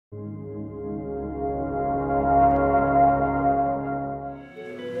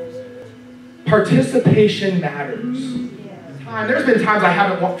participation matters. There's been times I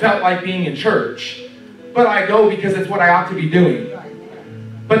haven't felt like being in church, but I go because it's what I ought to be doing.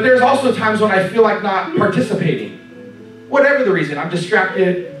 But there's also times when I feel like not participating. Whatever the reason, I'm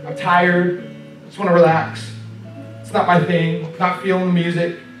distracted, I'm tired, just want to relax. It's not my thing, not feeling the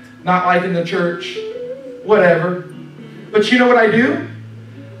music, not liking the church, whatever. But you know what I do?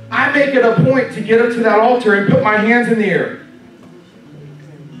 I make it a point to get up to that altar and put my hands in the air.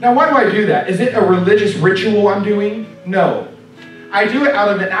 Now, why do I do that? Is it a religious ritual I'm doing? No. I do it out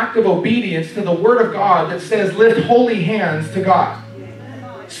of an act of obedience to the Word of God that says, lift holy hands to God.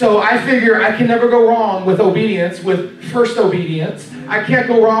 So I figure I can never go wrong with obedience, with first obedience. I can't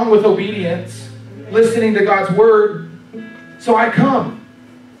go wrong with obedience, listening to God's Word. So I come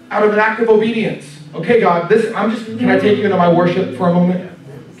out of an act of obedience. Okay, God, can I take you into my worship for a moment?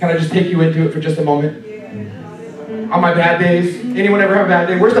 Can I just take you into it for just a moment? On my bad days? Anyone ever have a bad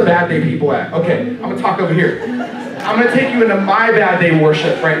day? Where's the bad day people at? Okay, I'm going to talk over here. I'm going to take you into my bad day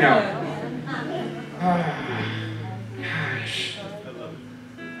worship right now. Gosh.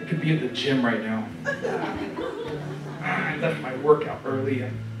 I could be at the gym right now. I left my workout early.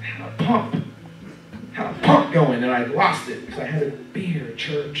 I had a pump going, and I lost it because I had to be here at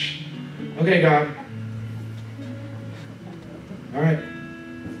church. Okay, God. All right.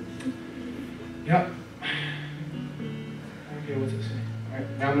 Yep. Okay, what's it say? All right,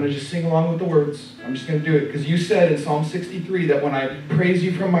 now I'm going to just sing along with the words. I'm just going to do it because you said in Psalm 63 that when I praise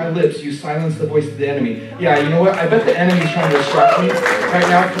you from my lips, you silence the voice of the enemy. Yeah, you know what? I bet the enemy's trying to distract me right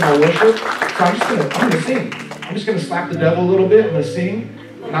now from my worship. So I'm going to sing. I'm just going to slap the devil a little bit. I'm going to sing.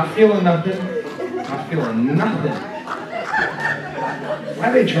 Not feeling nothing. Not feeling nothing. Why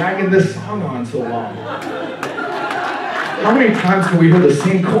are they dragging this song on so long? How many times can we hear the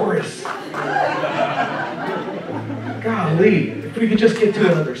same chorus? Golly, if we could just get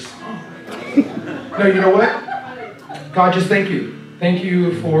to another song. No, you know what? God, just thank you. Thank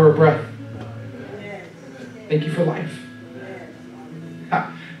you for breath. Thank you for life.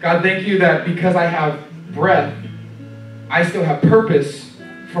 God, thank you that because I have breath, I still have purpose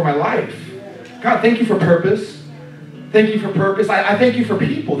for my life. God, thank you for purpose. Thank you for purpose. I thank you for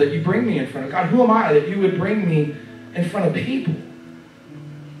people that you bring me in front of. God, who am I that you would bring me in front of people?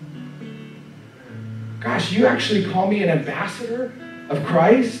 Gosh, you actually call me an ambassador of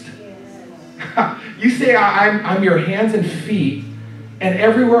Christ? You say I'm your hands and feet, and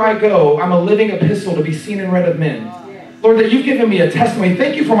everywhere I go, I'm a living epistle to be seen and read of men. Lord, that you've given me a testimony.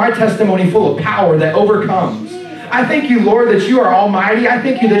 Thank you for my testimony full of power that overcomes. I thank you, Lord, that you are almighty. I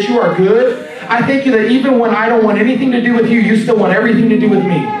thank you that you are good. I thank you that even when I don't want anything to do with you, you still want everything to do with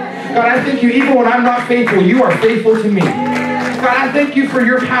me. God, I thank you, even when I'm not faithful, you are faithful to me. God, I thank you for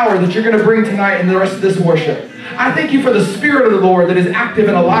your power that you're going to bring tonight in the rest of this worship. I thank you for the Spirit of the Lord that is active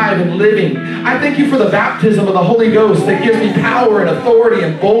and alive and living. I thank you for the baptism of the Holy Ghost that gives me power and authority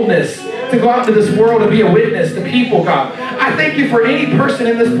and boldness to go out into this world and be a witness to people, God. I thank you for any person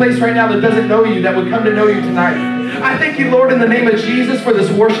in this place right now that doesn't know you, that would come to know you tonight. I thank you, Lord, in the name of Jesus for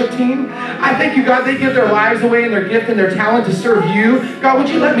this worship team. I thank you, God, they give their lives away and their gift and their talent to serve you. God, would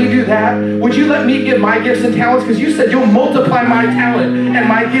you let me do that? Would you let me give my gifts and talents? Because you said you'll multiply my talent and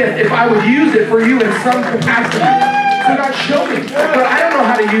my gift if I would use it for you in some capacity. So God, show me. But I don't know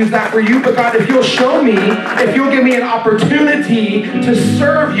how to use that for you, but God, if you'll show me, if you'll give me an opportunity to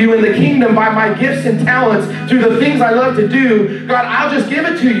serve you in the kingdom by my gifts and talents through the things I love to do, God, I'll just give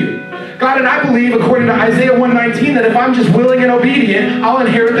it to you. God, and I believe, according to Isaiah 1:19, that if I'm just willing and obedient, I'll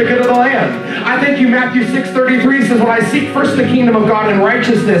inherit the good of the land. I thank you, Matthew 6:33 says, when I seek first the kingdom of God and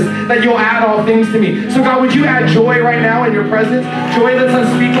righteousness, that you'll add all things to me. So God, would you add joy right now in your presence? Joy that's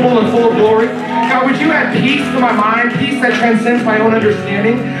unspeakable and full of glory. God, would you add peace to my mind, peace that transcends my own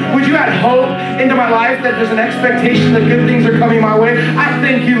understanding? Would you add hope into my life that there's an expectation that good things are coming my way? I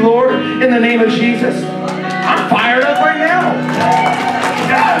thank you, Lord, in the name of Jesus. I'm fired up right now.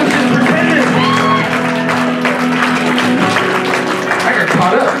 I was just pretending.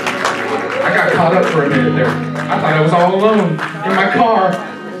 I got caught up for a minute there. I thought I was all alone in my car.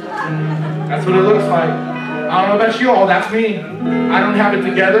 That's what it looks like. I don't know about you all, that's me. I don't have it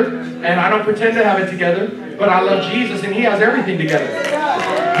together, and I don't pretend to have it together, but I love Jesus, and he has everything together.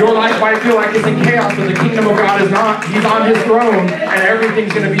 Your life might feel like it's in chaos, but the kingdom of God is not. He's on his throne, and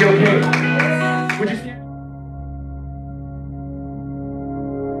everything's going to be okay.